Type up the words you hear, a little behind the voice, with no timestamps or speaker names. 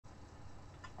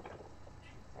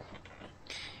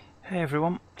Hey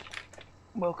everyone,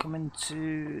 welcome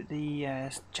into the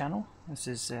channel. This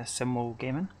is Simwell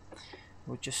Gaming.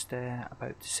 We're just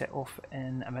about to set off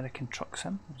in American Truck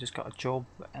Sim. We've just got a job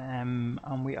and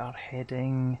we are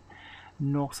heading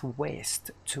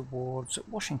northwest towards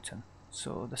Washington.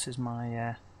 So this is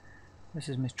my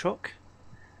truck,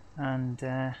 and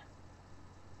I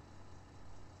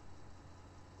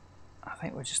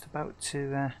think we're just about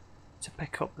to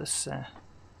pick up this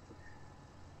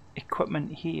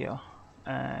equipment here,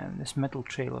 this middle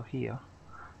trailer here.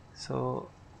 So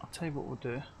I'll tell you what we'll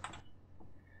do.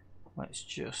 Let's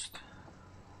just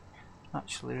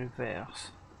actually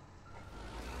reverse,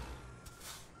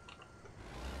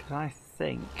 because I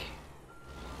think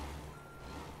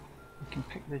we can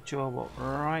pick the job up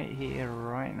right here,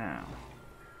 right now.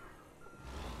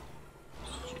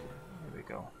 There we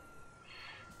go.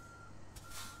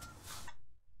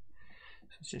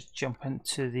 Let's just jump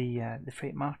into the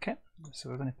freight market. So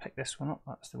we're going to pick this one up.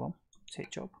 That's the one. Take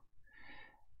job.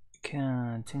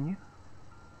 Continue.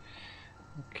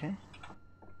 Okay.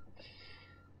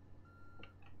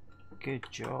 Good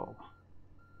job.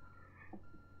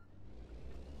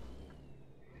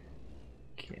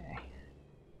 Okay.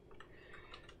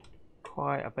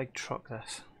 Quite a big truck,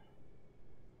 this.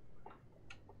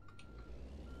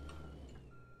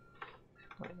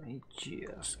 Let me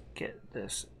just get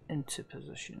this into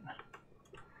position.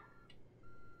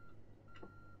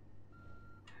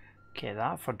 Okay,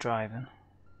 that for driving.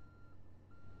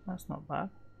 That's not bad.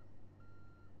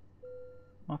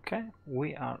 Okay,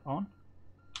 we are on.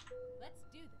 Let's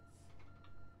do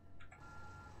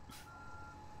this.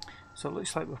 So it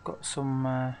looks like we've got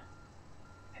some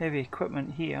heavy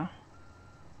equipment here.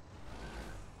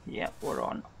 Yep, we're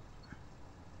on.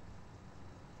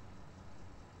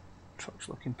 Truck's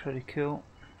looking pretty cool.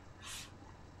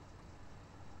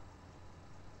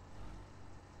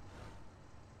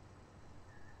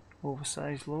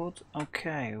 Oversized load.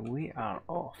 Okay, we are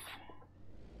off.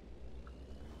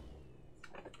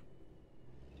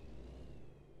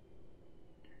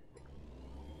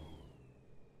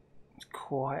 It's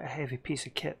quite a heavy piece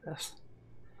of kit, this.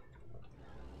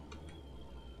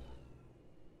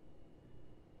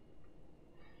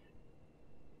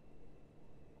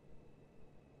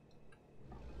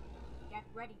 Get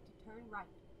ready to turn right.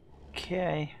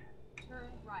 Okay. Turn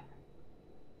right.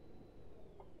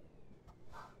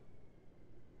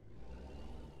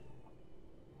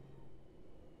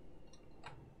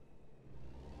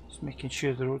 Just making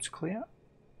sure the road's clear.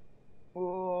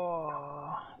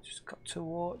 Oh, just got to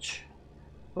watch.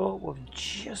 Oh, we've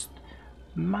just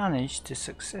managed to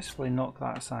successfully knock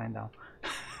that sign down.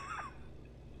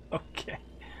 Okay,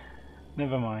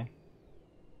 never mind.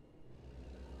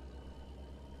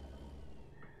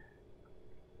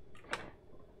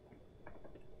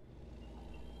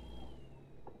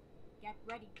 Get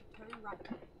ready to turn right.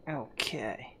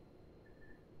 Okay,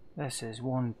 this is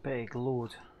one big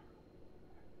load.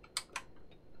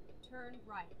 Turn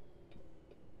right.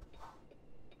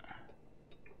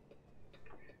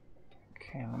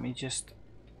 Okay, let me just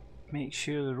make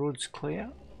sure the road's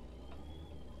clear,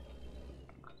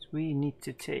 because we need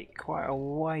to take quite a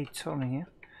wide turn here.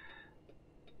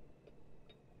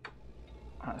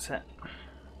 That's it.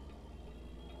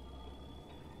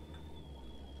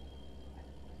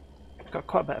 Got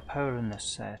quite a bit of power in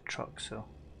this truck, so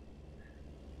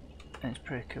it's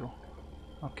pretty cool.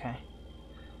 Okay.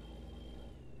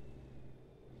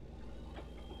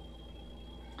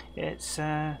 It's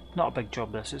not a big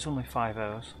job, this. It's only 5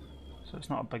 hours, so it's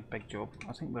not a big job.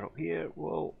 I think we're up here.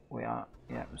 Whoa, we are.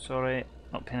 Yeah, sorry,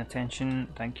 not paying attention.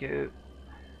 Thank you.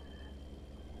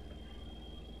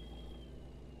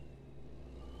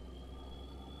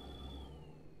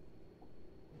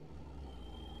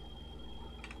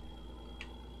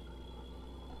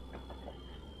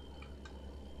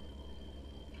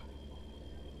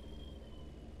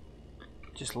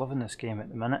 Just loving this game at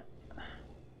the minute.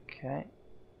 Okay.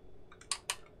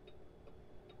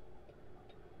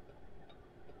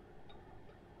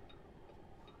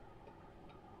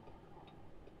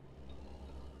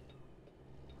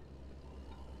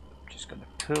 Just gonna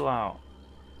pull out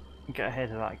and get ahead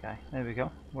of that guy. There we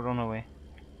go. We're on our way.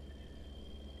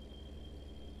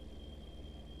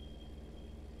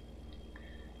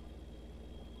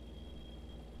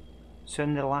 So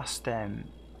in the last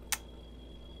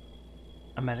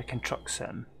American Truck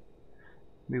Sim,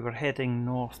 we were heading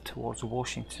north towards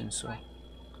Washington, so Right.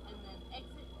 And then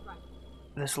exit right.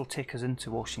 this will take us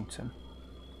into Washington,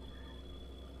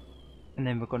 and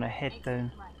then we're going to head Exit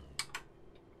down right.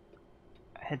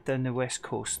 the west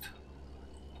coast.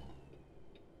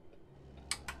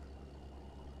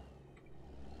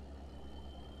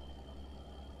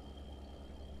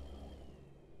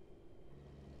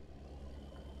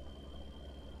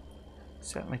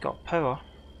 Certainly got power.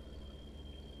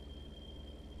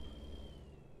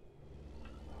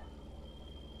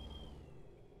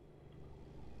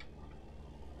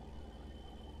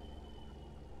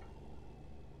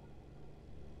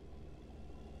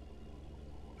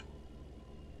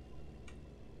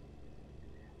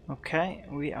 Okay,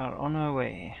 we are on our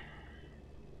way.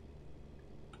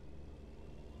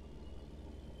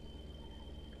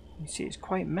 You see it's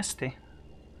quite misty,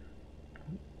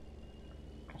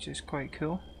 which is quite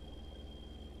cool.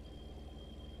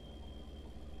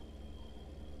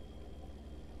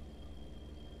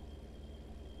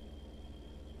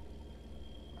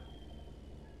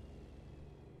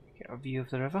 Get a view of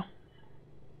the river.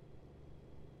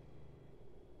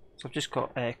 So I've just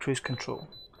got cruise control.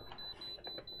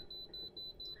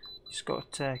 Just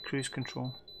got cruise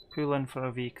control. Pull in for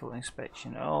a vehicle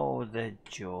inspection. Oh, the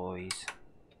joys.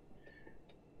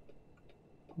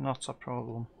 Not a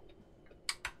problem.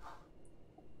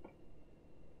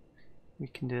 We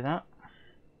can do that.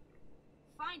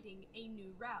 Finding a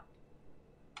new route.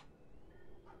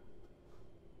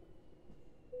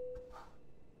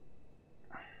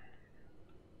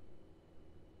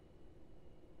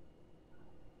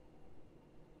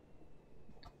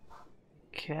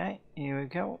 Okay, here we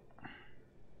go.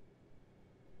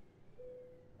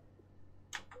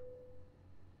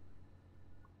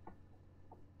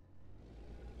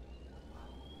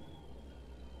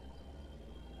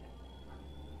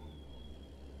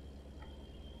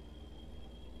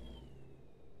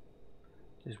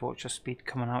 Just watch our speed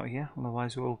coming out here,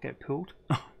 otherwise we'll get pulled.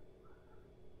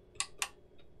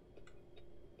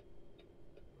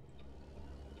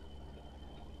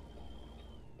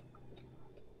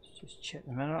 Just check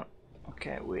the mirror.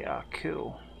 Okay, we are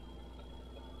cool.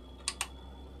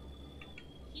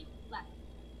 Keep left.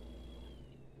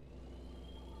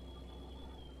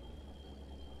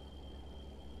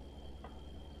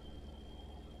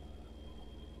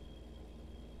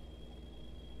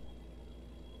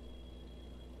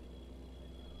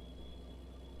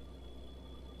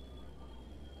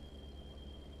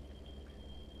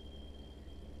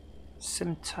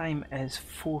 Sim time is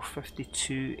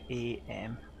 4:52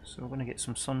 AM, so we're going to get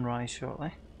some sunrise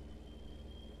shortly.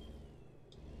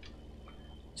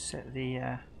 Set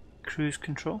the cruise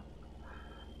control.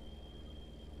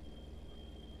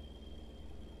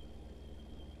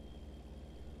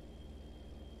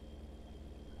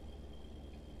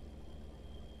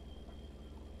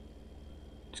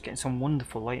 Just getting some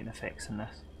wonderful lighting effects in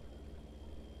this.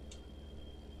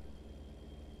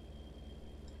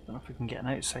 Don't know if we can get an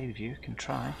outside view, can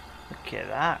try. Look at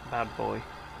that bad boy.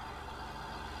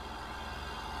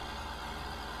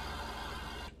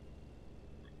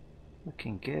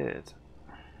 Looking good.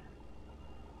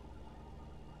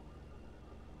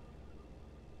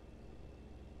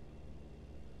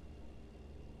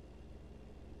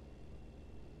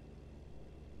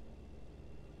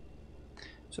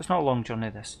 So it's not a long journey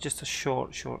this, just a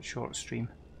short stream.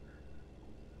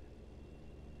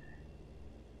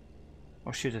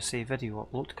 Or should I say video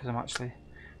upload, because I'm actually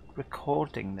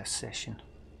recording this session,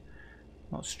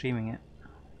 not streaming it.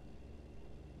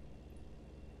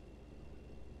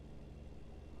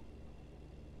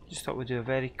 Just thought we'd do a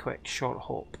very quick short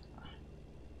hop.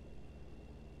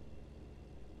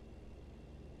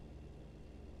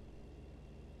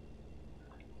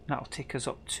 That'll take us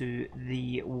up to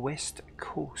the west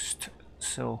coast,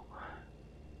 so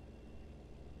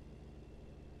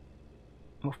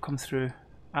we've come through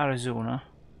Arizona,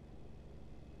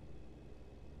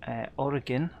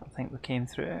 Oregon, I think we came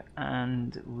through,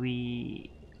 and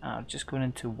we are just going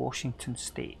into Washington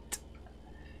State.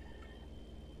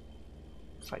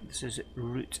 It's like this is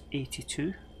Route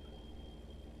 82.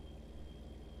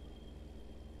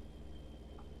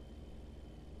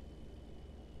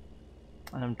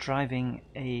 And I'm driving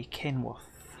a Kenworth.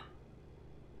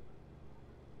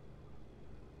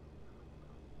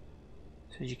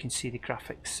 So as you can see the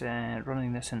graphics,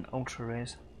 running this in ultra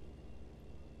res.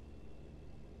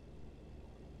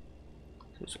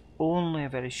 So it's only a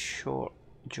very short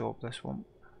job, this one.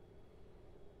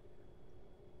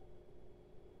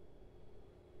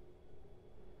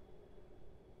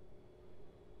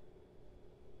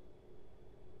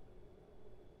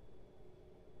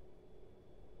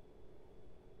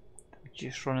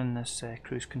 Just running this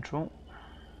cruise control.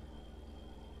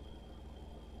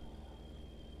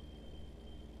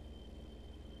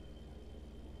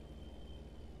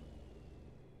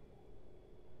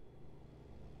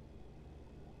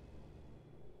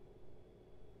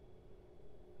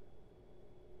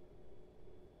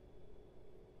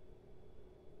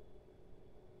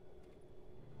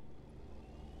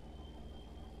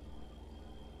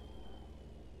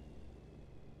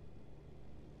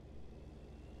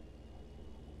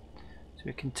 So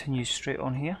we continue straight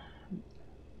on here.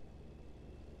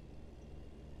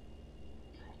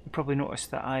 You probably noticed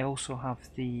that I also have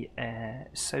the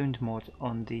sound mod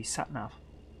on the sat-nav,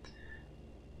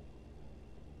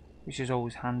 which is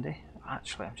always handy.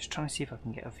 Actually, I'm just trying to see if I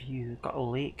can get a view. We've got a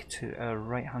lake to our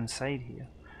right hand side here.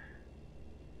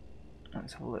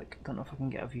 Let's have a look. Don't know if I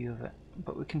can get a view of it,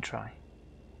 but we can try.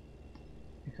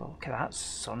 We go, look at that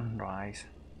sunrise.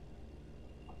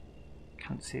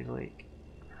 Can't see the lake.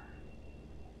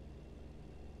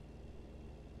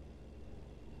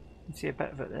 You can see a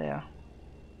bit of it there.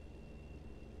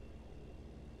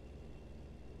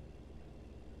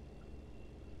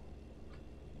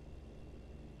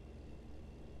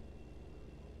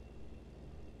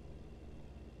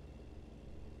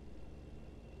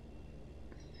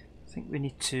 I think we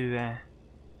need to.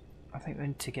 I think we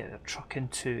need to get the truck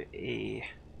into a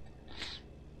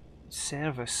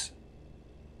service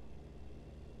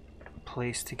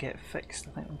place to get fixed.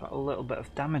 I think we've got a little bit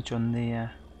of damage on the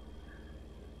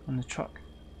truck.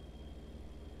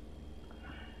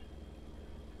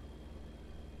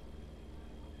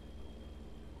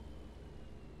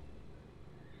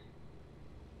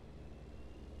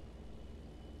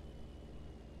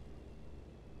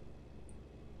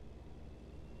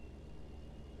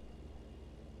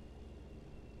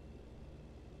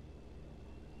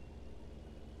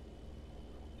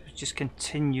 Just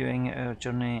continuing our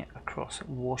journey across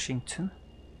Washington.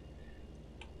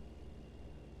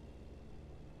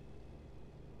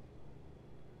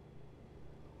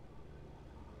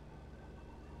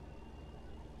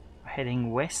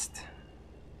 Heading west.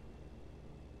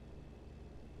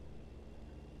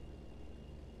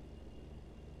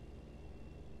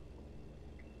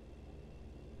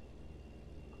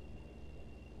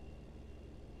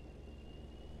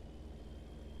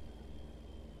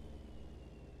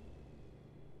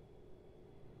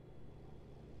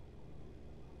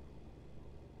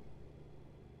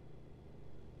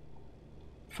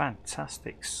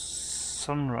 Fantastic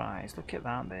sunrise, look at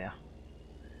that there.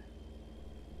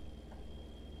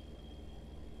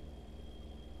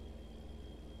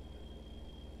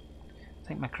 I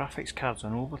think my graphics card's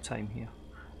on overtime here.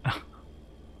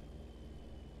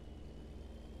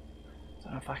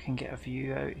 Don't know if I can get a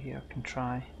view out here, I can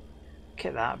try. Look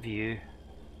at that view.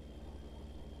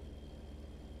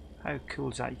 How cool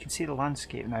is that? You can see the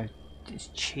landscape now, it's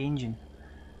changing.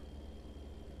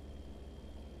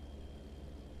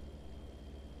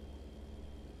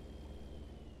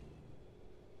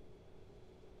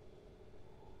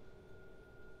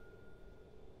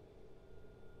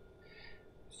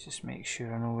 Just make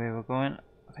sure I know where we're going.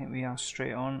 I think we are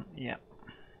straight on. Yep.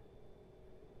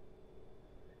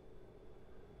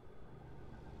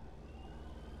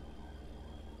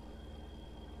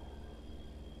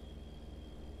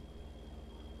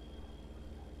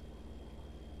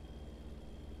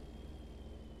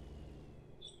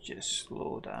 Just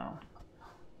slow down.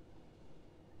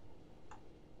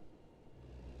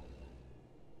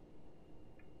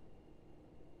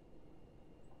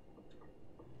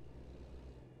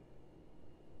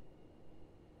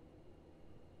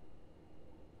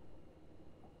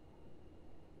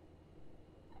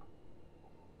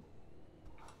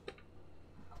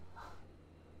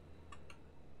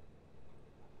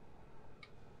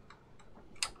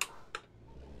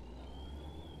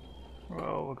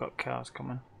 Well, we've got cars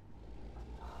coming.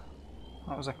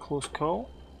 That was a close call.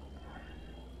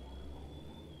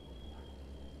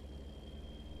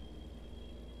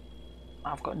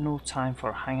 I've got no time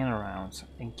for hanging around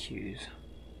in queues.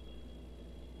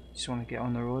 Just want to get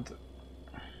on the road.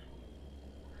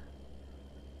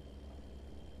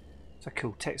 It's a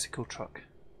cool Texaco truck.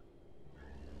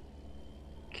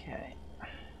 Okay.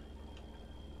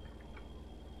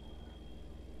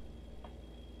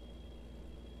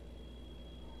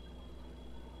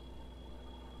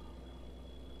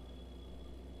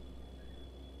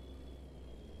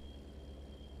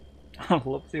 I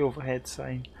love the overhead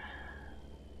sign.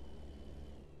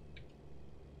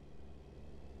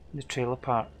 The trailer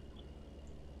park.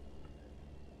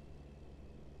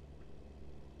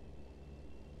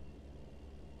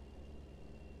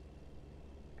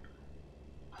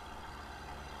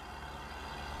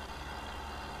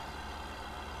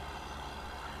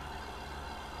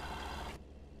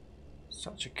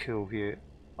 Such a cool view.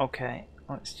 Okay,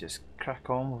 let's just crack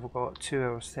on. We've got 2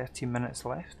 hours 30 minutes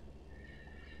left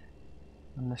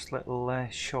in this little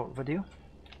short video.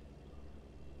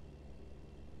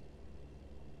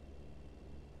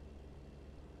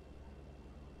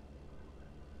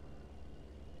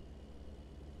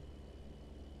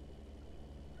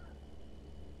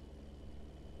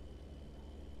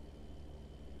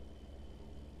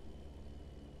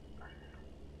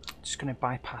 just going to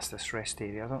bypass this rest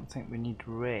area. I don't think we need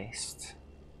rest.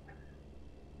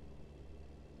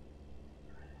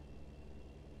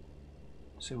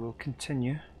 So we'll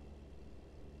continue.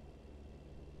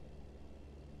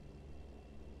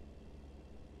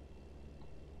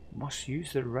 Must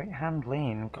use the right hand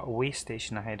lane. We've got a way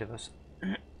station ahead of us.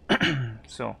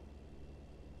 So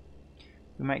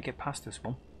we might get past this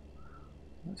one.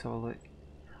 Let's have a look.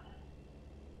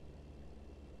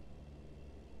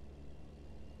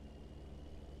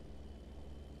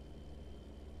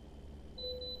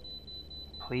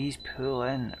 Please pull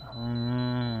in.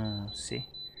 See?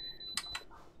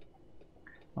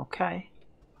 Okay.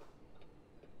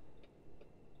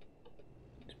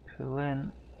 Let's pull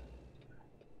in.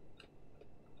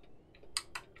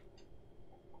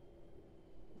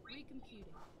 Recomputing.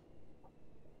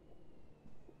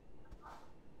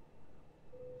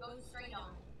 Go straight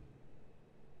on.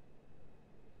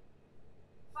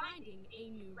 Finding a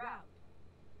new route.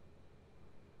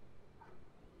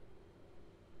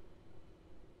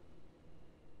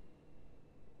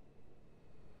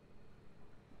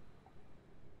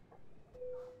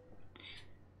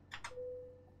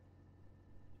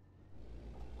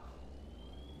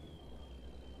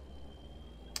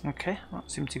 Okay, that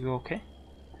seemed to go okay.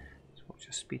 Let's watch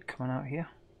the speed coming out here.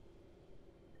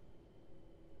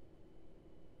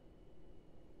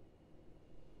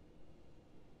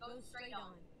 Go straight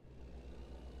on.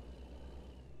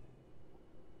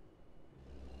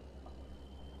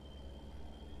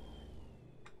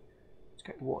 Let's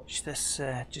go watch this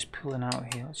just pulling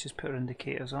out here. Let's just put our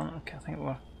indicators on. Okay, I think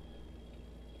we're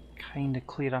kind of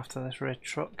clear after this red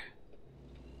truck.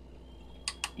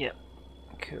 Yep,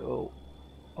 cool.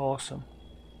 Awesome.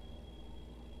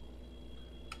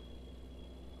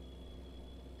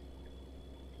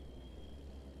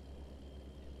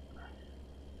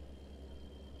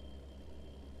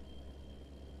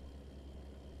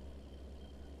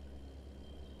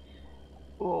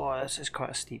 Oh, this is quite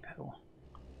a steep hill.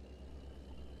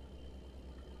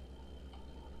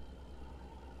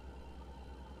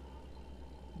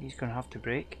 He's going to have to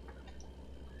brake.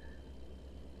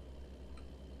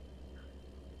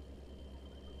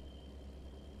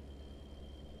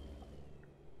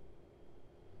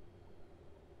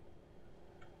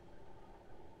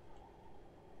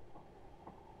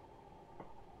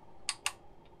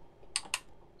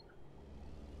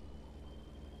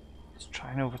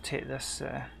 Try and overtake this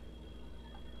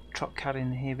truck carrying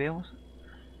the hay bales.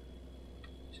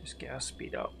 Just get our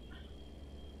speed up.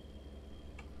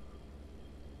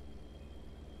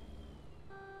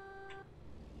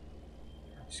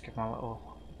 Just give him a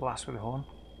little blast with the horn.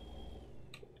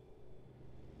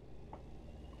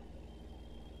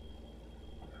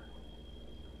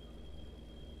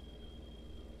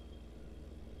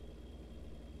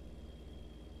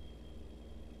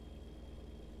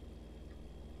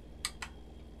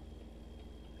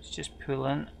 Just pull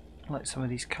in, let some of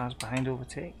these cars behind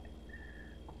overtake.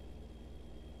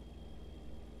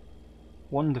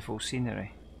 Wonderful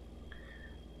scenery.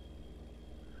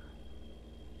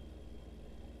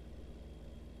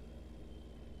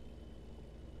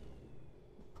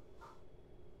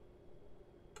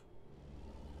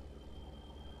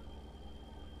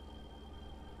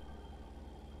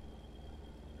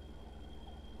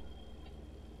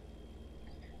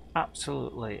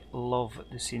 Absolutely love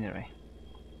the scenery.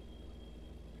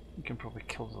 You can probably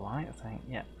kill the light, I think.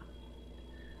 Yeah.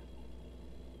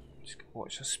 Just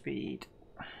watch the speed.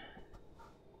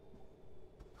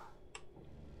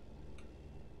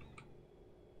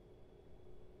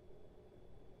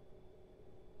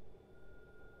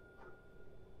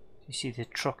 You see the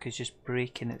truck is just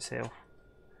braking itself.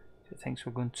 It thinks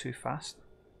we're going too fast.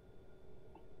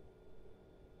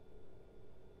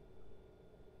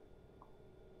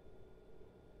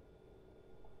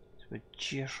 We're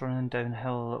just running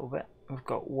downhill a little bit. We've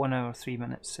got 1 hour 3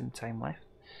 minutes sim time left.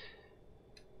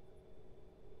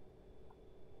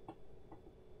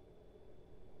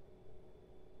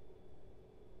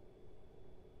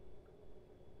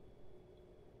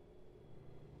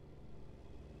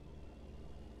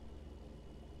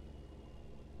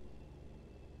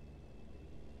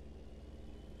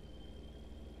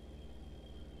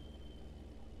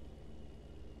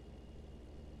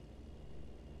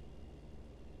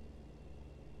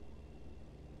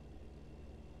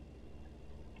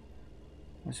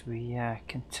 As we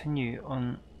continue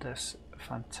on this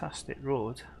fantastic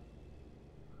road.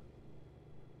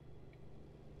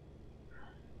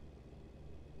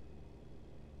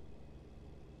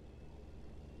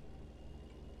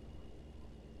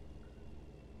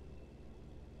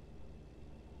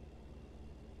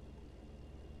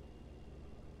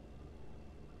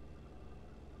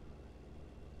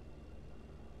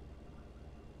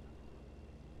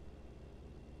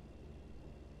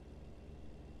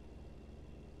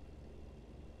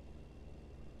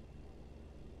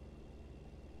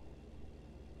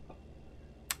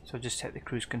 So I'll just set the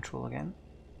cruise control again.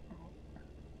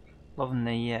 Loving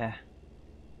the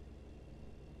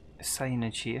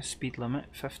signage here, speed limit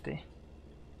 50.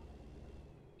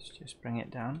 Let's just bring it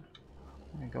down.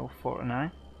 There we go,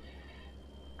 49.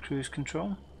 Cruise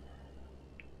control.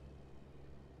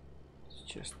 Let's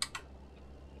just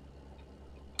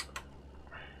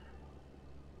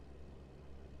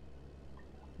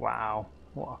wow,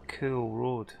 what a cool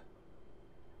road.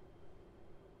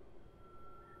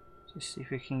 Just see if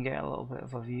we can get a little bit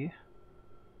of a view.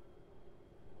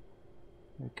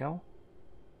 There we go.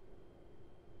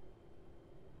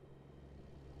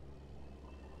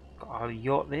 Got a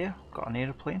yacht there, got an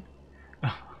airplane.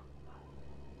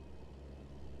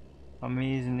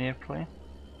 Amazing airplane,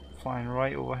 flying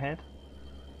right overhead.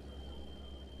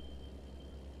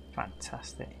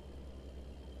 Fantastic.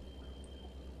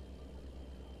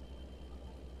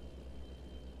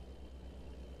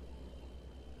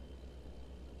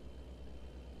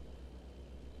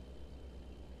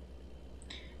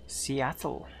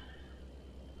 Seattle.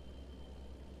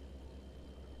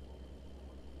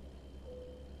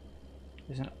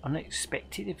 There's an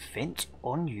unexpected event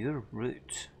on your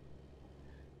route.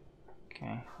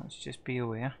 Okay, let's just be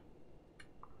aware.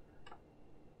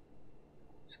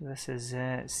 So this is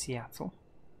Seattle.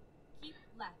 Keep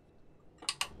left.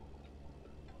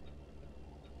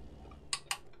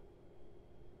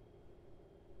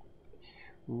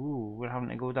 Ooh, we're having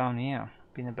to go down here.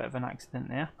 Been a bit of an accident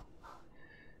there.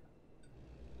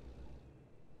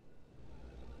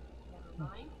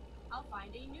 Never mind. I'll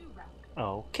find a new route.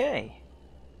 Okay.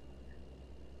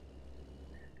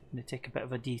 Gonna take a bit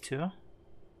of a detour.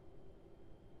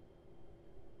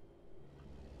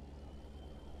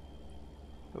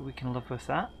 But we can live with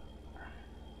that.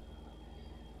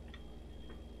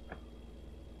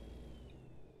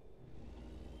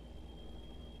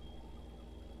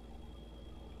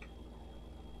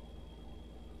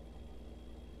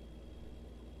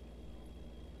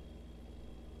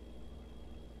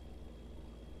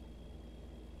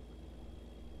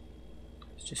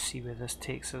 Let's just see where this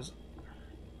takes us.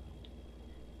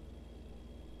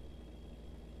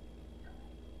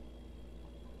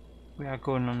 We are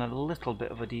going on a little bit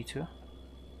of a detour.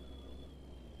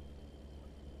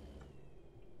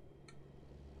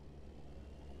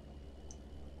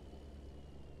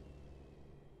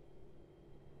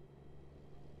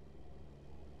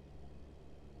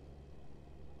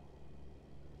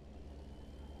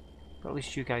 But at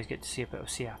least you guys get to see a bit of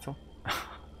Seattle.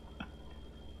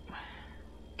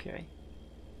 Okay.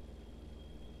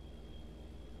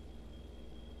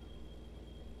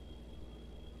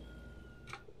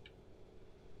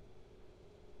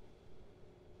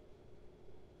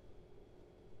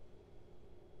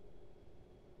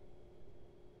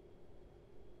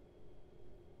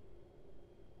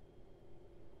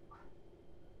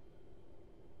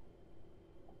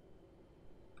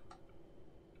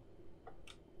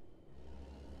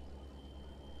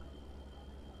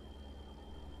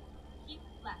 Keep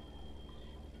left.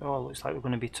 Oh, looks like we're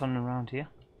going to be turning around here.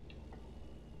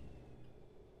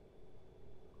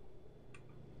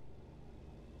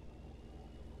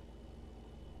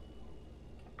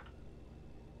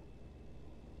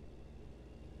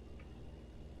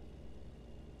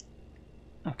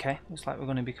 Okay, looks like we're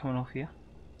going to be coming off here.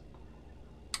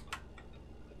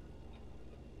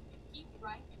 Keep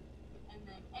right, and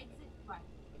then exit right.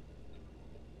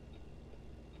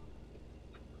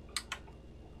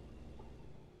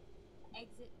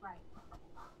 Exit right.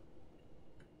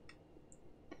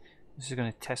 This is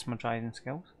going to test my driving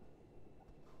skills.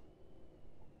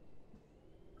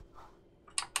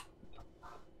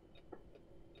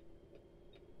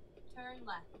 Turn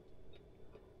left.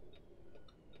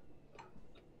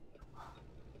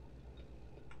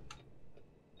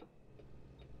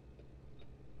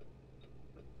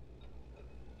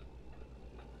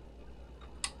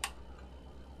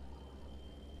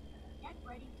 Get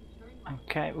ready to turn left.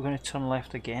 Okay, we're going to turn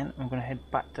left again. I'm going to head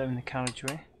back down the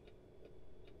carriageway.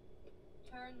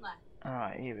 Turn left.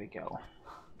 Alright, here we go.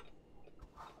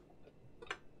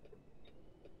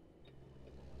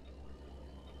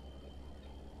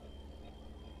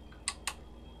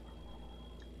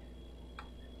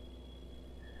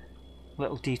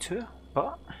 Little detour,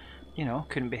 but you know,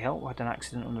 couldn't be helped. We had an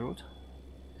accident on the road.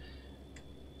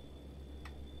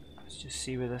 Let's just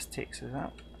see where this takes us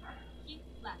at. Keep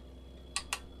left.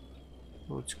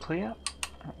 Road's clear.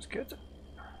 That's good.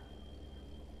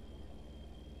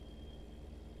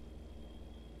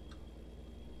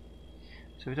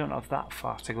 So we don't have that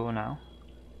far to go now.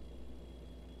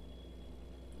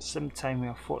 Sim time we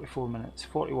have 44 minutes,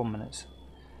 41 minutes.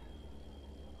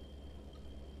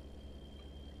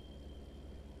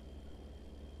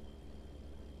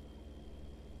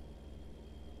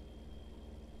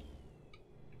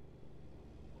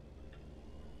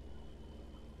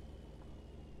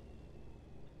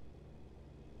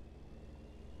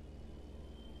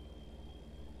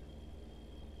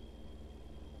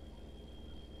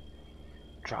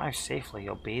 Drive safely,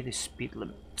 obey the speed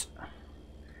limit.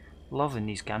 Loving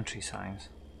these gantry signs.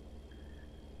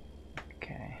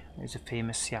 Okay, there's a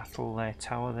famous Seattle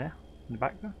tower there in the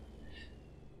background.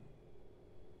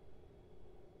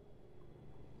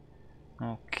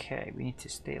 Okay, we need to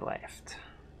stay left.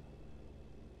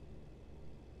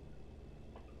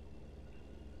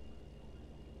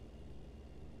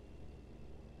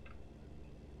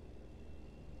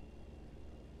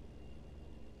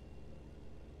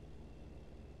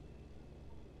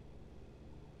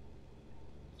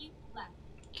 Keep left.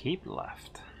 Keep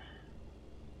left.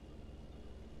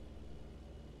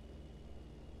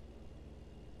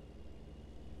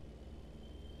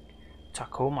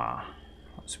 Tacoma.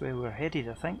 That's where we're headed,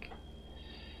 I think.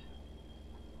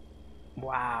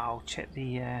 Wow, check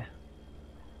that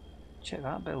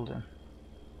building.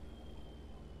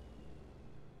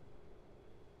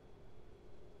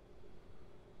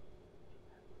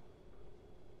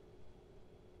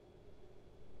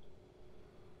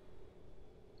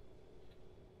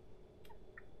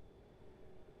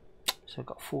 So I've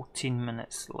got 14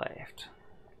 minutes left.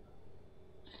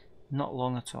 Not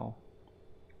long at all.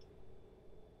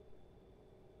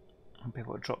 I'll be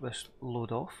able to drop this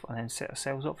load off and then set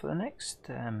ourselves up for the next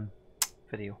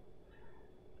video.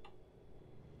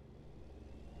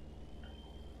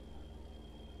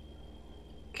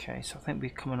 Okay, so I think we're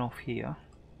coming off here.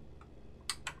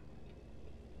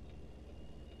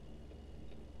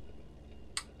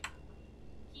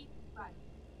 Keep right.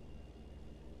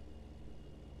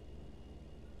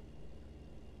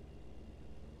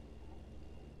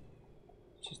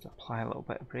 Just apply a little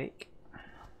bit of brake.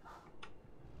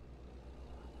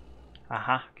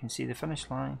 Aha, can see the finish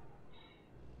line.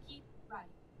 Keep right.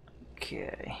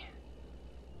 Okay.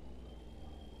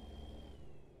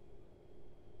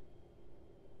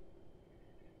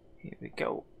 Here we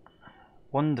go.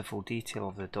 Wonderful detail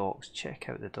of the docks. Check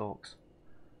out the docks.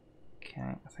 Okay,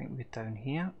 I think we're down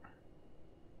here.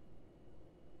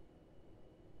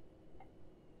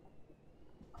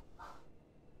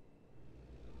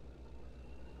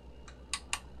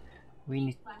 We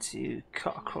need to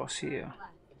cut across here.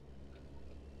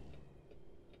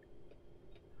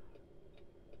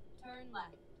 Turn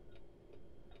left.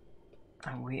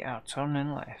 And we are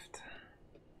turning left.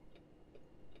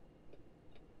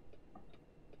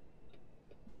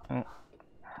 Oh,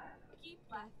 Keep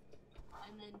left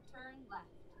and then turn left.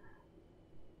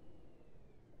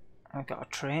 I got a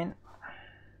train.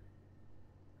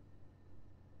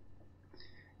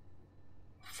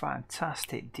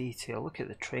 Fantastic detail. Look at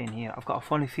the train here. I've got a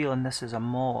funny feeling this is a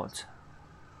mod.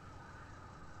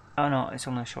 Oh no, it's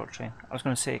only a short train. I was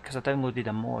going to say, because I downloaded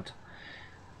a mod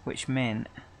which meant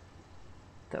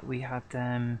that we had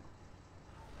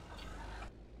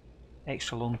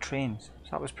extra long trains. So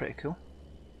that was pretty cool.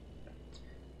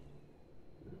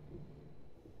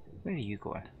 Where are you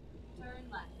going? Turn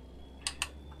left.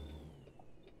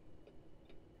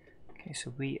 Okay,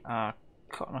 so we are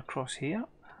cutting across here.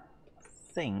 I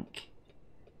think,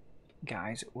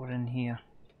 guys, we're in here.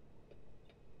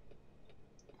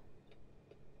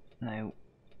 Now,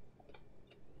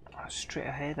 straight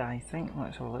ahead, I think.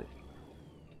 Let's have a look.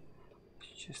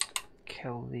 Let's just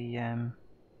kill the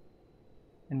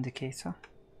indicator.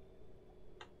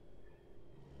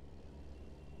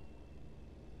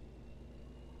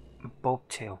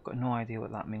 Bobtail, got no idea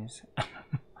what that means. I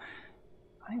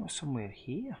think we're somewhere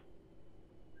here.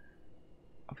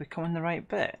 Have we come in the right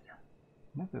bit?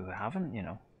 Maybe we haven't, you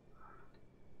know.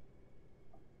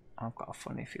 I've got a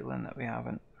funny feeling that we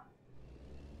haven't.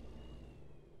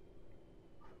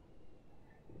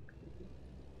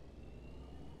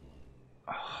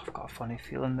 Oh, I've got a funny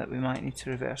feeling that we might need to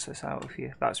reverse this out of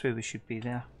here. That's where we should be,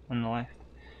 there on the left.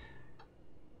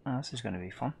 Oh, this is going to be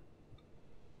fun.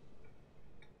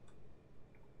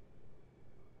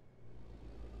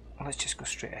 Let's just go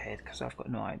straight ahead because I've got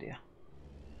no idea.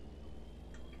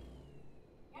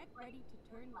 Get ready to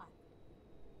turn left.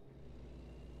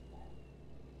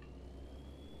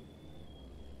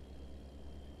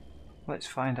 Let's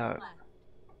find Turn out. left.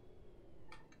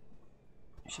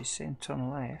 She's saying turn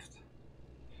left.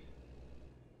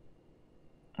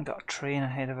 I've got a train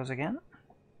ahead of us again.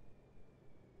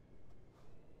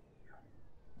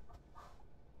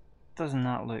 Doesn't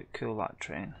that look cool, that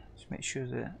train? Let's make sure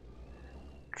the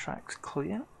track's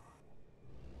clear.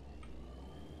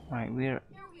 Right, we're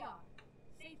Here we are.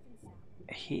 Safe and sound.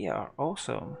 here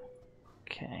also.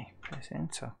 Okay, press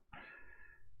enter.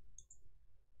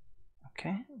 Okay,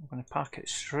 I'm going to park it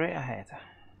straight ahead.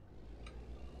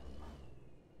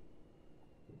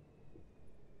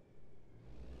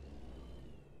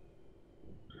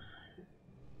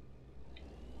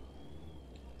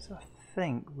 So I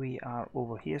think we are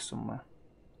over here somewhere.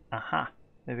 Aha,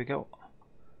 there we go.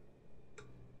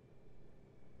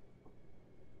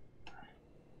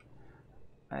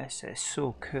 This is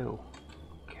so cool.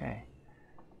 Okay.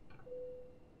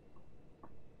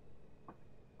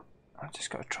 I've just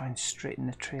got to try and straighten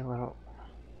the trailer up.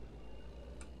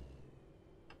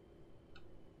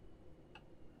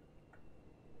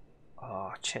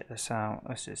 Oh, check this out.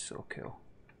 This is so cool.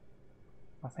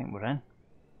 I think we're in.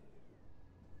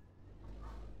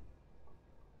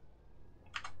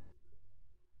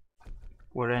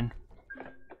 We're in.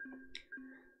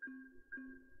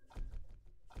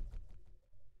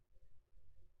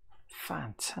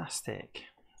 Fantastic.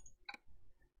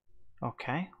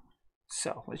 Okay,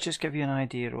 so let's just give you an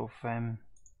idea of where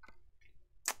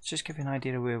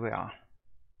we are.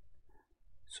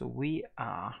 So we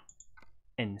are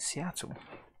in Seattle,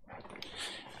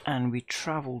 and we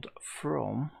travelled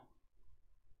from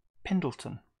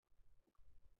Pendleton.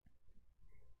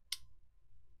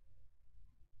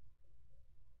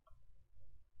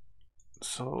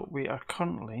 So we are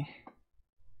currently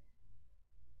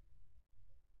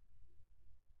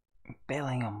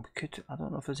Bellingham. I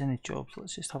don't know if there's any jobs.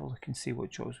 Let's just have a look and see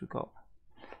what jobs we've got.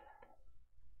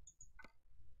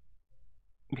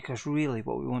 Because really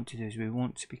what we want to do is we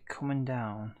want to be coming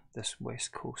down this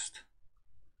west coast.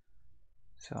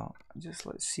 So just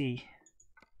let's see.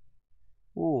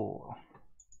 Oh,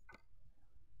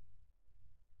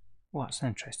 well, that's an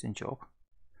interesting job.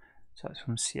 So it's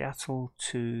from Seattle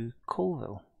to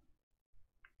Colville.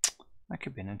 That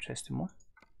could be an interesting one.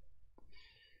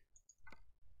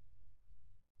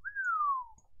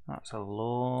 That's a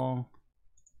long...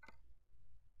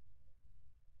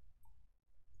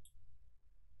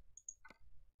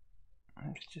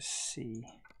 Let's just see.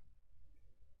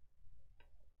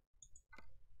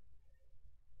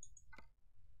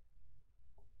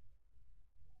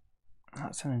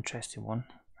 That's an interesting one.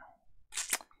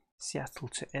 Seattle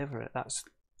to Everett, that's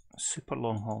a super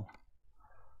long haul.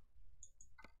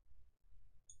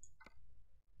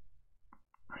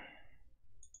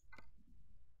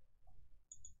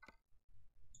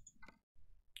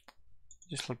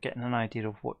 Just like getting an idea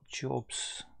of what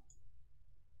jobs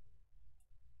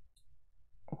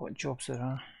there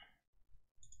are.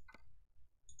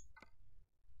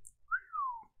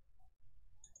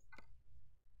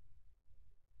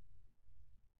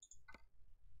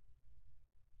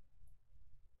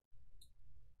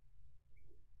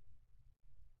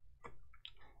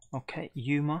 Okay,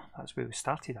 Yuma, that's where we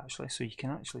started actually, so you can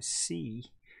actually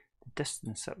see the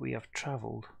distance that we have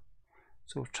travelled.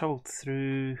 So we've travelled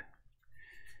through,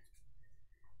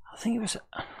 I think it was,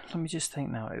 let me just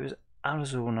think now, it was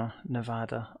Arizona,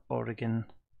 Nevada, Oregon,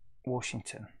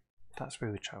 Washington. That's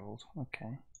where we travelled.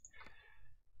 Okay.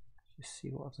 Just see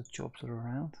what other jobs are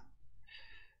around.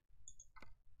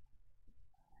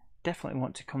 Definitely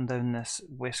want to come down this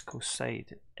west coast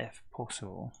side if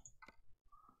possible.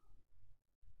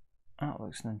 That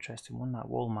looks an interesting one, that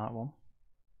Walmart one.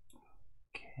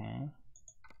 Okay.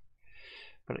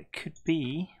 But it could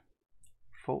be,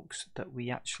 folks, that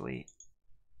we actually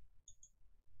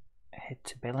head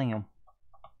to Bellingham.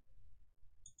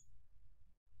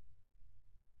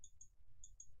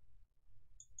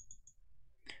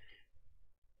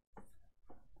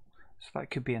 So that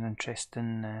could be an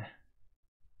interesting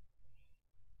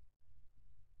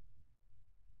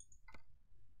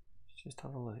just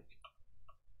have a look.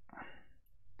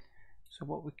 So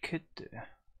what we could do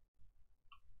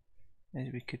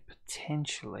is we could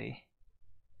potentially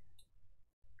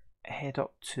head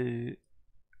up to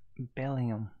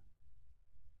Bellingham.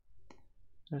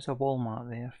 There's a Walmart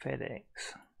there,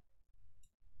 FedEx.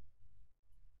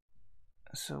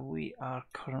 So we are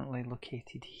currently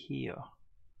located here.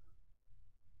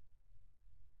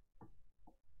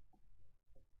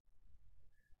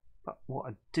 But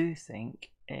what I do think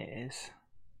is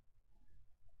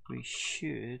we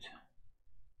should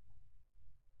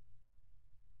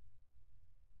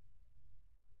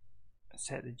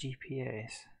set the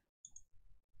GPS.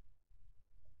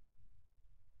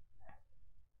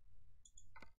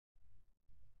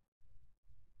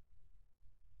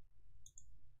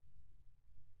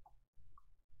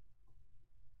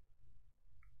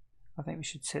 I think we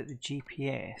should set the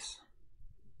GPS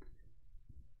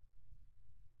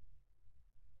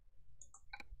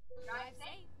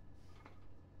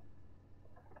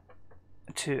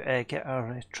to get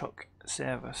our truck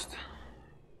serviced.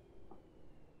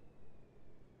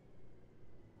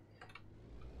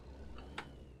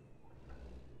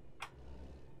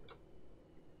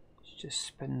 Just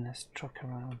spin this truck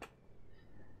around.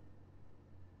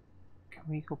 Can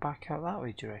we go back out that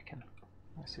way, do you reckon?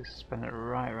 Let's just spin it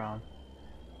right around.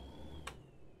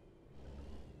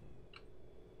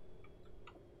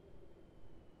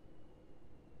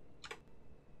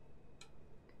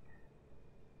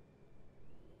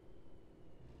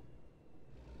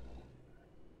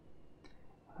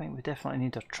 we definitely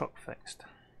need our truck fixed.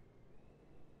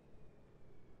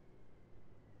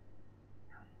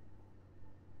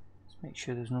 Let's make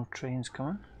sure there's no trains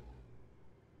coming.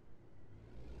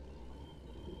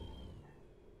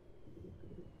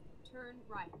 Turn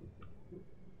right.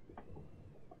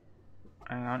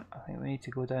 Hang on, I think we need to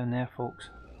go down there,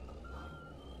 folks.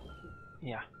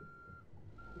 Yeah.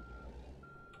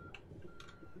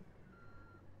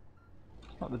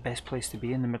 It's not the best place to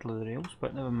be in the middle of the rails,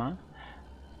 but never mind.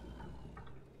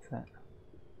 That.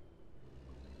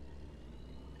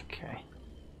 Okay.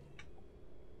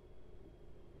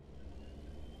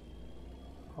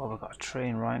 Oh, we've got a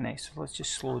train right next to us. Let's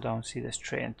just slow down, see this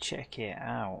train, check it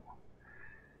out.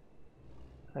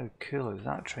 How cool is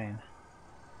that train?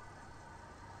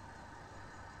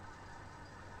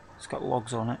 It's got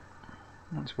logs on it.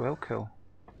 That's well cool.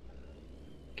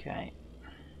 Okay.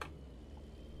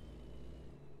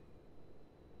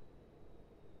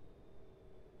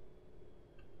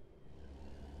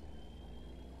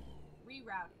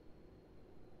 Rerouting.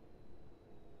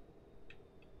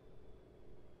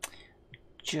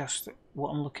 Just what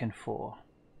I'm looking for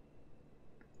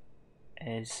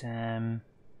is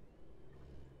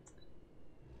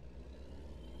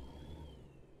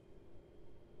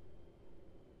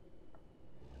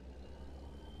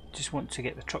just want to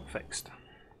get the truck fixed,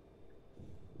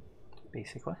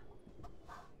 basically.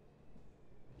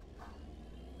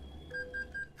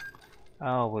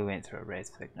 Oh, we went through a red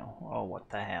signal. Oh, what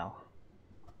the hell.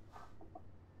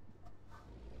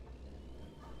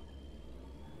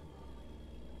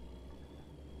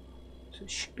 So it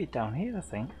should be down here, I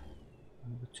think.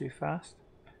 We're too fast.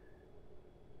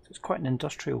 So it's quite an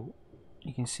industrial.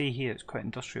 You can see here, it's quite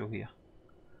industrial here.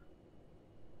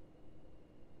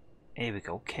 Here we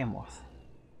go, Kenworth.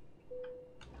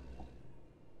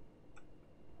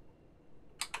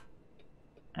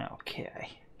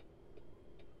 Okay.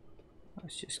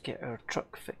 Let's just get our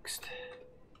truck fixed.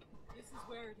 This is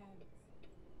where it ends.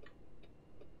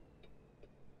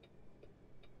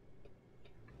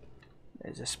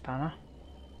 There's a spanner.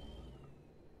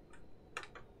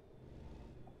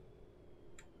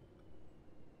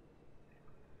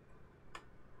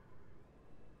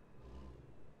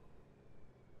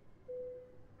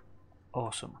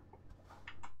 Awesome.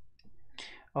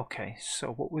 Okay,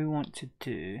 so what we want to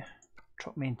do,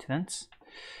 truck maintenance,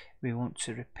 we want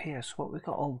to repair. So what we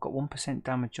got? Oh, we've got 1%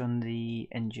 damage on the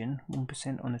engine,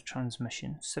 1% on the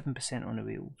transmission, 7% on the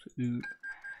wheels. Ooh,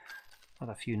 had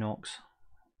a few knocks.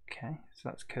 Okay, so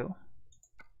that's cool.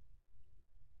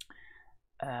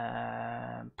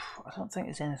 I don't think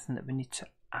there's anything that we need to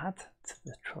add to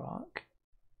the truck.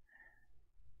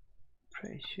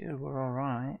 Pretty sure we're all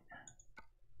right.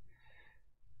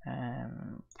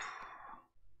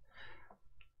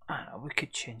 We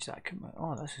could change that.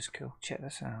 Oh, this is cool. Check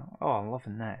this out. Oh, I'm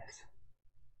loving this.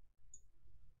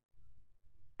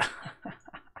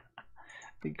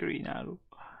 The green arrow.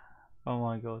 Oh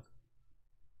my god.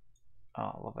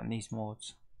 Oh, I'm loving these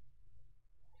mods.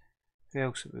 Who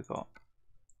else have we got?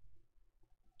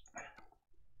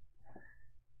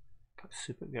 Got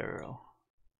Supergirl.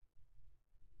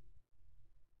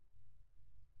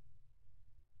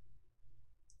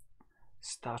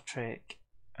 Star Trek.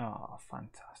 Oh,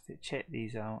 fantastic. Check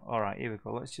these out. Alright, here we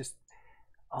go. Let's just...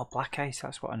 Oh, Black Ice.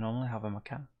 That's what I normally have in my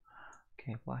car.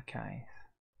 Okay, Black Ice.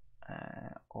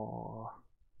 Or...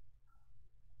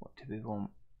 What do we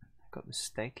want? Got the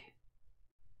stick.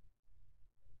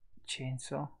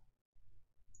 Chainsaw.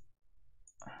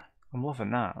 I'm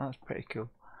loving that. That's pretty cool.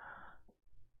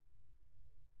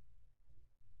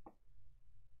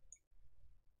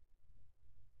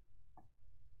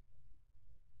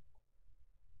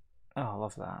 Oh, I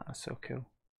love that. That's so cool.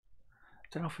 I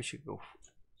don't know if we should go.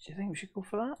 Do you think we should go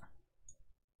for that?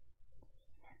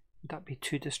 Would that be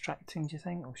too distracting, do you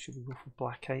think? Or should we go for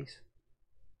Black Ice?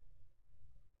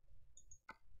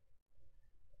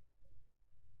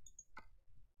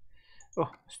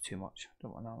 Oh, it's too much.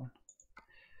 Don't want that one.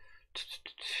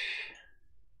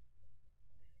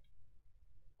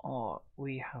 Oh,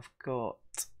 we have got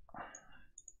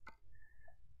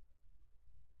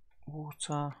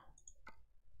water.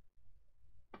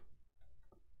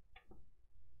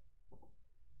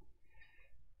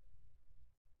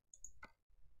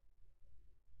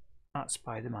 That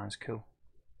Spider-Man's cool.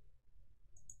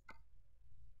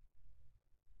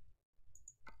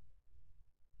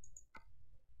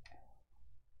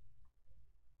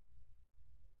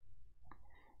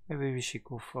 Maybe we should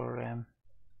go for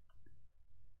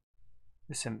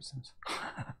The Simpsons.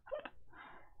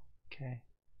 Okay.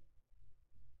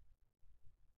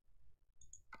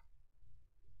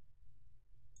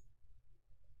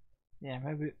 Yeah,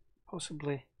 maybe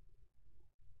possibly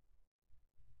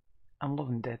I'm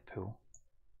loving Deadpool.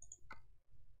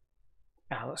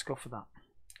 Ah, let's go for that.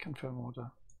 Confirm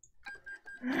order.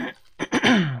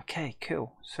 Okay,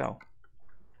 cool. So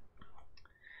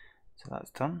that's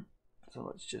done. So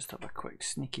let's just have a quick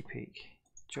sneaky peek.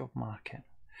 Job market.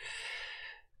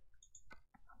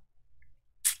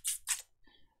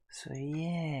 So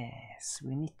yes,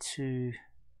 we need to.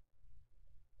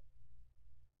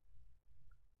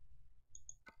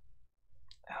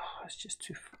 Oh, it's just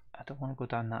too. I don't want to go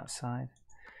down that side.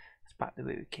 It's back the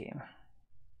way we came.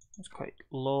 It's quite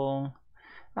long.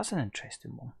 That's an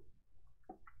interesting one.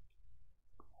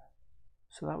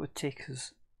 So that would take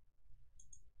us.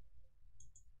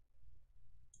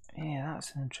 Yeah,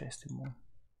 that's an interesting one.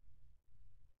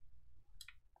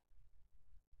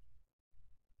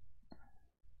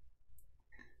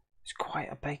 It's quite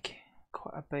a big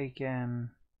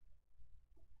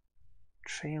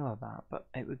trailer that, but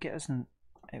it would get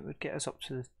us up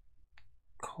to the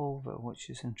culvert, which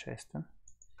is interesting.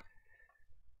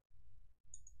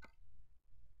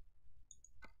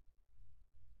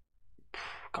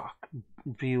 Got a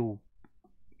real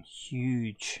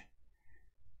huge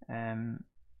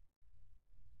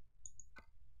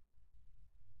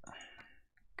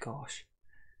gosh,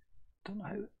 don't know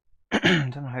how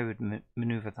don't know how I would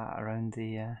maneuver that around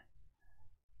the it'd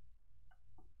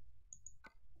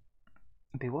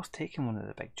be worth taking one of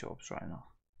the big jobs right now.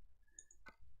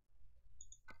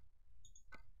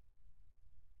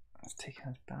 It's taking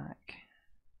us back.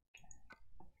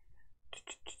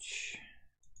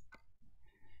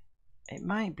 It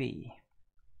might be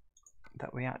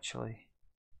that we actually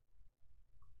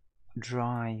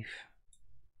drive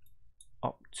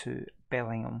up to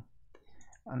Bellingham,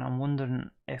 and I'm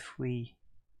wondering if we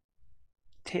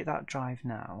take that drive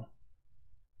now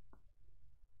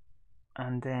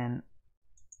and then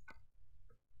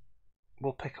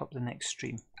we'll pick up the next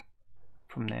stream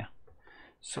from there.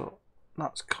 So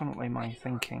that's currently my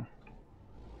thinking.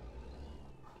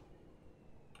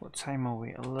 What time are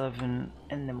we? 11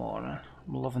 in the morning.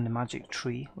 I'm loving the magic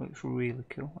tree, looks really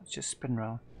cool. Let's just spin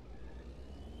round.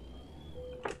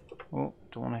 Oh,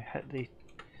 don't want to hit the.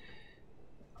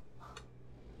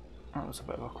 That was a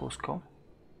bit of a close call.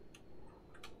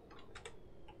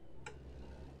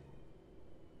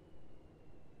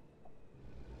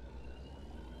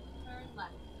 Turn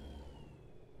left.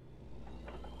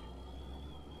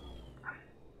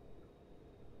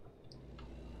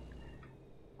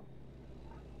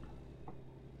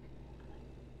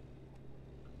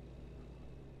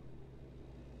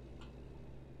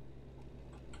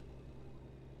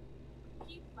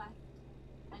 Keep left,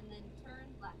 and then turn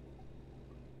left.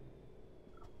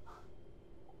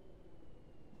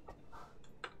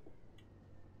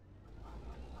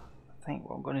 I think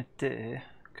what I'm going to do,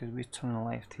 because we're turning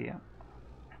left here.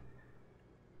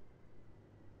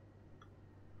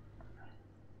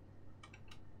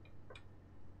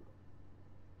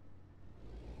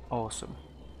 Awesome.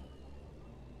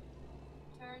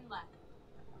 Turn left.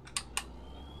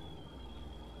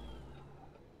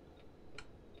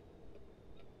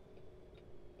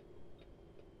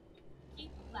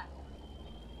 Keep left.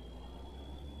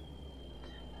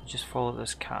 Just follow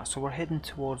this car. So we're heading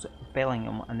towards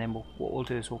Bellingham, and then what we'll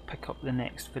do is we'll pick up the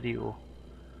next video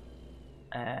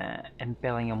in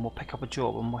Bellingham. We'll pick up a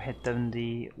job and we'll head down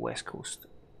the west coast,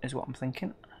 is what I'm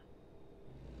thinking.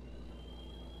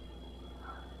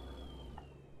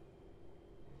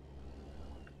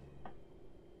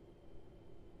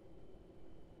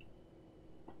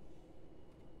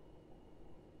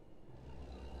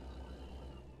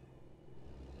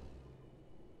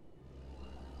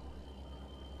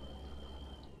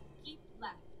 Keep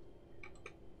left.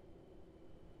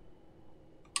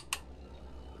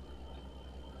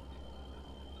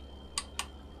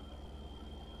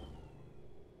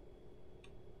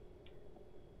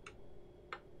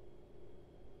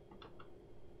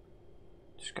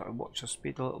 Just got to watch our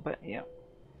speed a little bit, yeah.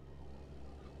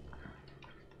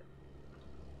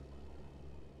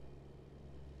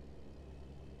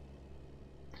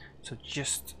 So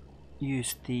just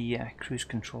use the cruise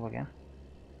control again.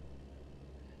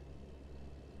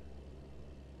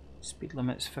 Speed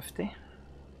limit's 50.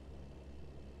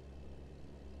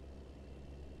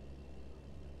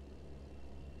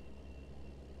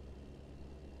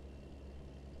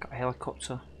 Got a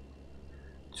helicopter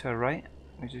to our right,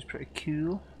 which is pretty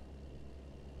cool.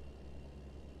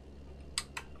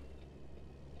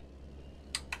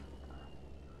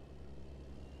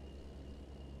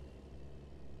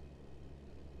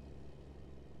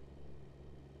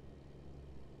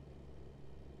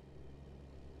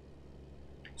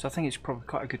 So I think it's probably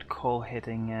quite a good call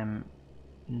heading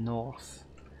north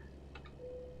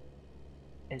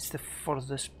It's the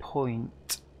furthest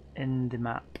point in the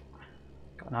map.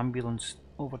 Got an ambulance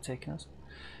overtaking us.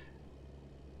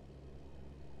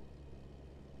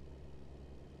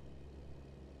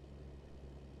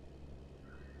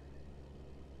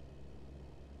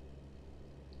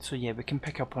 So yeah, we can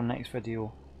pick up our next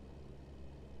video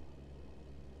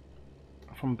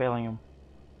from Bellingham.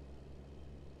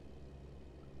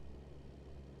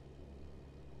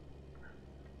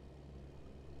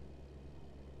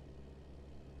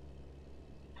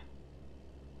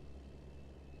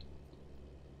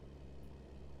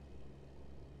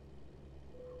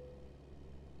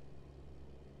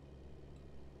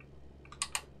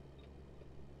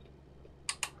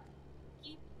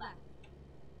 Keep left.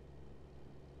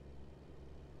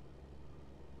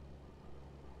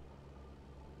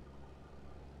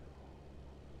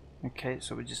 Okay,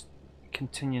 so we're just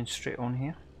continuing straight on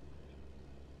here.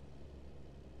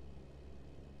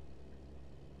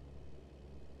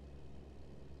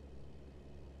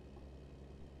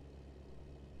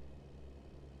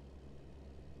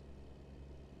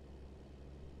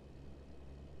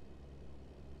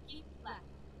 Keep left.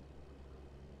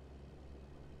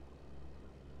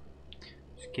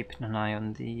 Just keeping an eye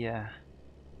on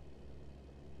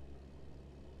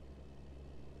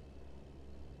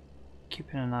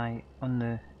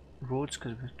the roads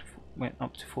because we went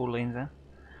up to 4 lanes then.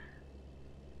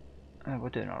 We're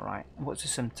doing alright. What's the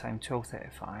sim time?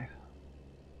 12:35.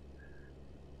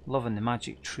 Loving the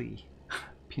magic tree.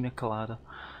 Pina colada.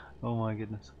 Oh my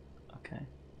goodness. Okay.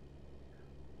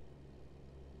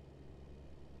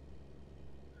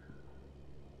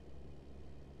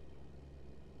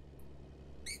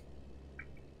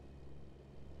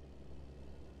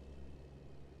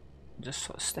 Just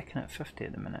sort of sticking at 50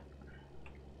 at the minute.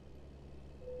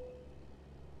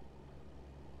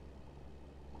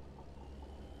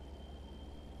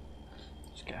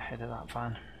 Just get ahead of that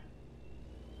van.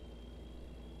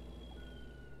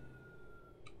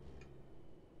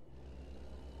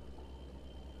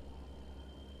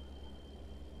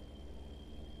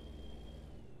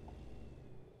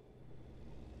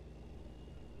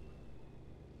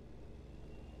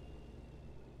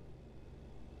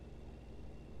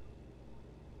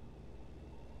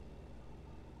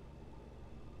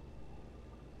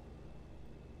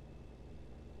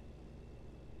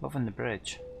 Loving the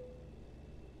bridge.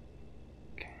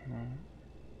 Okay.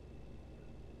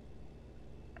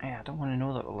 Yeah, I don't want to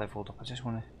know that we're leveled up, I just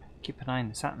want to keep an eye on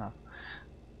the sat nav.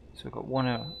 So we've got 1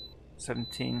 hour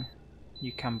 17.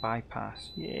 You can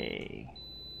bypass. Yay!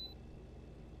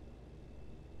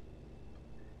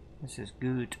 This is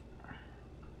good.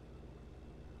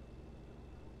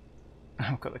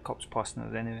 I've got the cops passing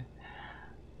us anyway.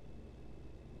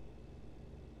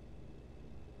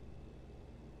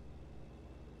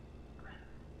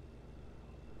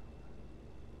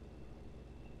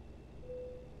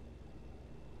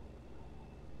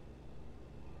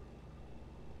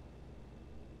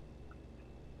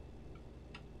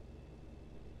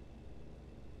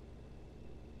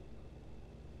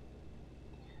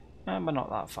 But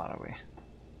not that far away.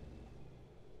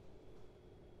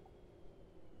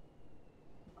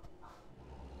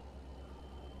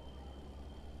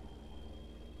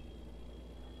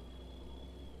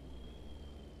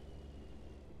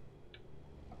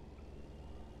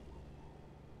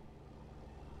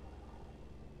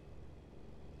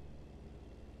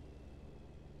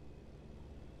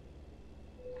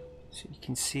 So you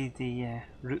can see the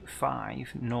Route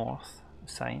 5 North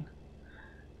sign.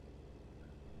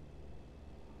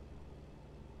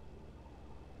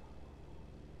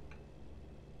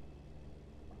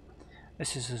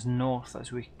 This is as north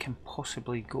as we can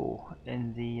possibly go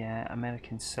in the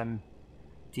American Sim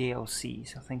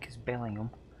DLCs. I think it's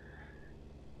Bellingham.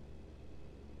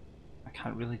 I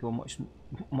can't really go much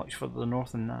further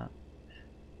north than that.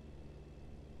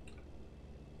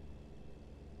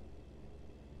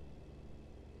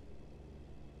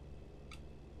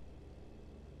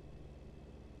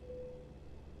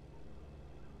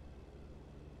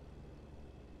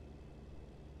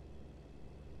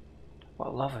 What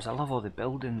I love is I love all the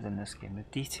buildings in this game. The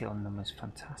detail in them is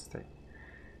fantastic.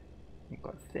 We've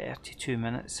got 32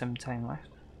 minutes sim time left.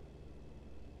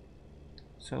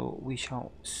 So we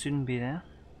shall soon be there.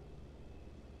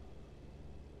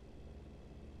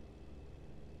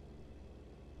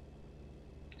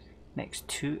 Next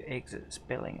 2 exits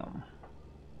Bellingham.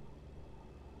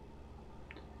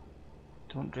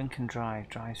 Don't drink and drive,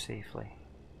 drive safely.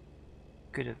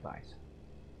 Good advice.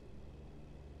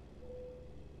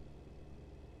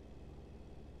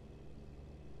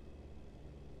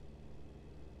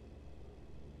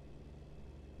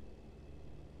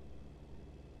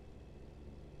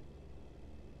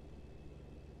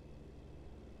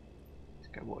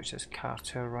 Gotta watch this car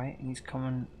to our right. He's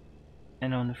coming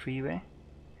in on the freeway.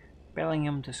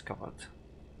 Bellingham discovered.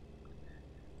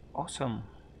 Awesome.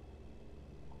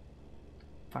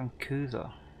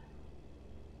 Vancouver.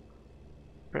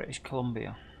 British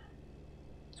Columbia.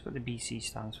 That's what the BC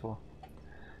stands for.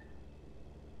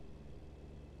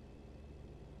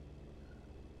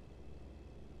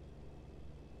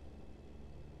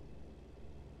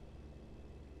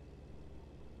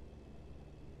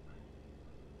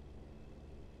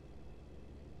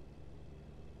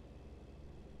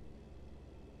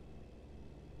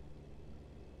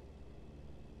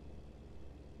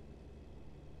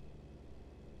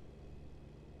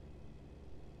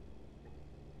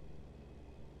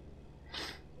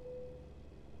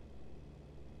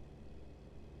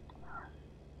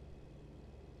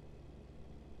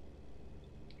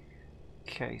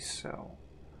 Okay, so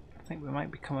I think we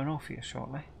might be coming off here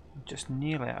shortly. We're just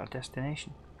nearly at our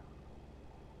destination.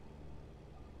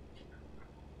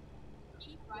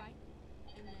 Keep right,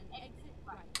 and then exit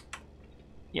right.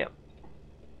 Yep.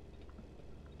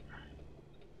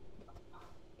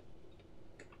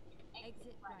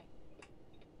 Exit right.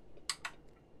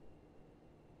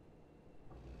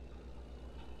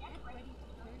 Get ready to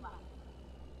turn left.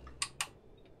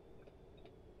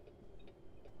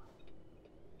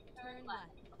 Turn left.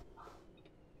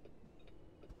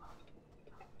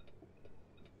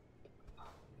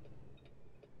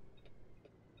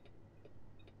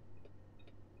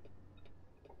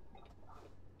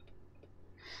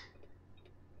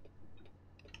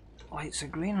 Lights are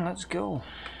green, let's go.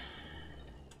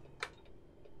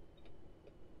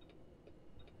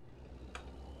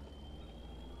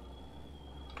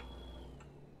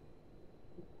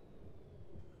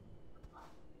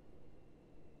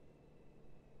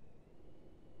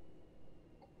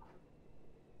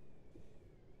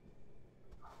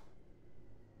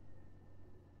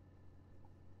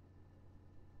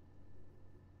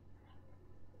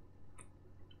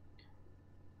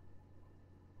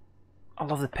 I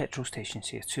love the petrol stations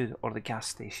here too, or the gas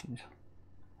stations.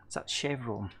 Is that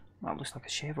Chevron? That looks like a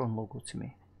Chevron logo to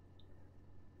me.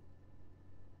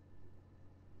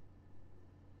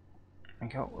 I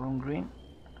got wrong green.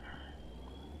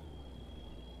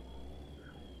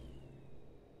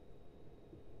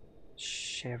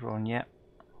 Chevron, yep.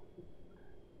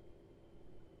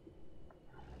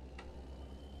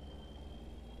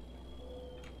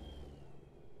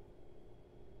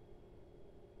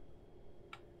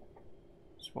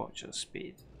 Let's watch the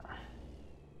speed.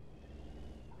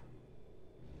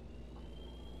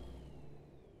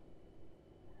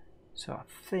 So I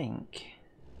think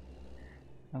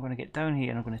I'm going to get down here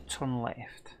and I'm going to turn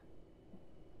left.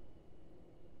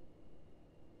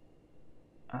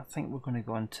 I think we're going to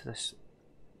go into this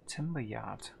timber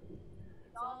yard.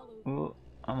 Oh,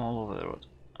 I'm all over the road.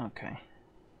 Okay.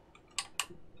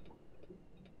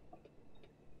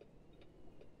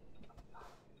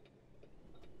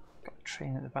 Got a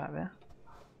train at the back there.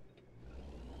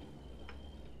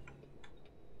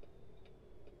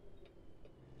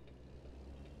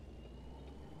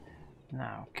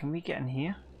 Now, can we get in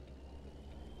here?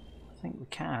 I think we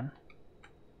can.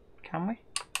 Can we?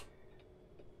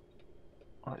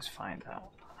 Let's find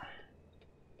out.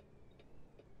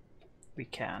 We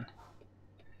can.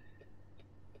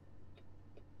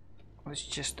 Let's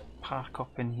just park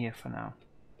up in here for now.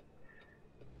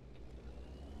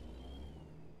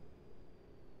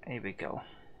 Here we go.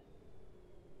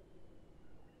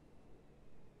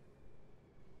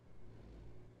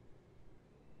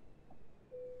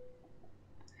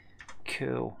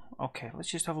 Cool. Okay, let's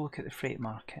just have a look at the freight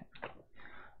market.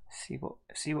 See what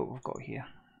we've got here.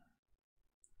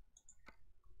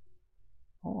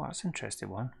 Oh, that's an interesting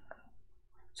one.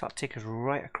 So that'll take us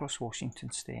right across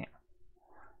Washington State.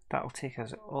 That'll take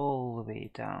us all the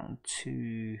way down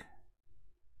to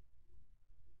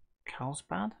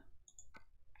Carlsbad.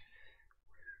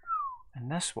 And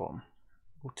this one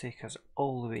will take us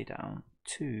all the way down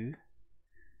to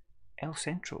El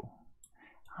Centro.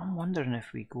 I'm wondering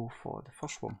if we go for the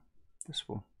first one, this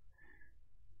one.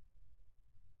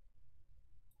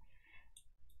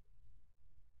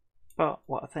 But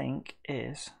what I think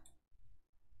is,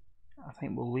 I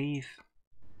think we'll leave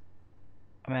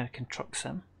American Truck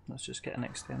Sim. Let's just get an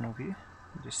external view.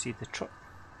 You just see the truck.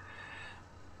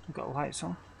 We've got lights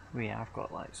on. We have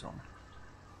got lights on.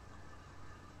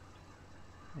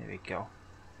 There we go.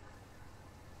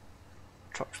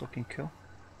 Truck's looking cool.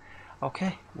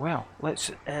 Okay, well, let's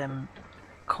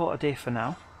call it a day for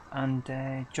now, and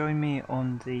join me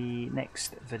on the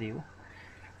next video,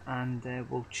 and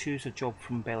we'll choose a job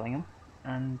from Bellingham,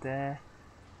 and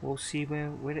we'll see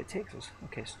where it takes us.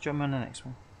 Okay, so join me on the next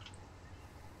one.